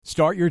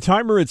Start your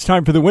timer. It's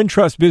time for the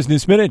Wintrust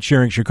Business Minute,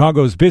 sharing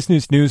Chicago's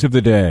business news of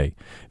the day.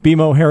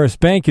 BMO Harris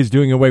Bank is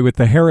doing away with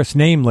the Harris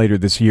name later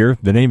this year.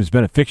 The name has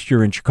been a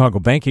fixture in Chicago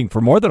banking for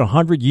more than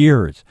 100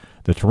 years.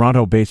 The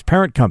Toronto-based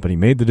parent company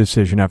made the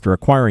decision after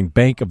acquiring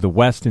Bank of the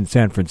West in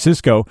San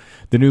Francisco.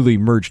 The newly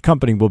merged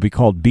company will be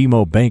called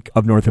BMO Bank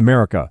of North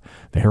America.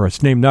 The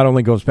Harris name not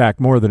only goes back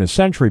more than a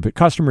century, but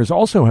customers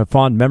also have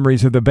fond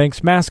memories of the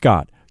bank's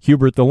mascot,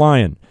 Hubert the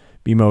Lion.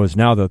 BMO is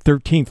now the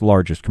 13th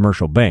largest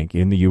commercial bank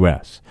in the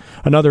U.S.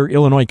 Another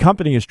Illinois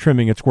company is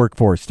trimming its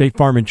workforce. State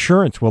Farm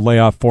Insurance will lay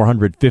off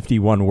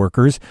 451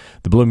 workers.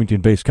 The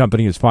Bloomington-based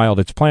company has filed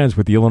its plans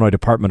with the Illinois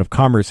Department of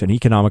Commerce and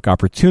Economic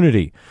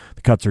Opportunity.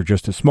 The cuts are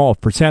just a small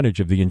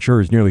percentage of the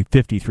insurer's nearly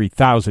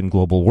 53,000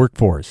 global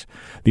workforce.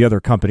 The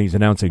other companies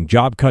announcing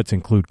job cuts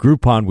include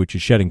Groupon, which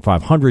is shedding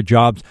 500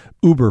 jobs,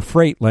 Uber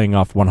Freight laying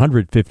off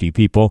 150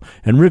 people,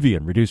 and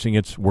Rivian reducing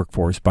its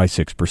workforce by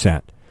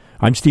 6%.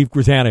 I'm Steve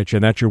Grzanich,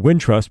 and that's your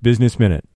Wintrust Business Minute.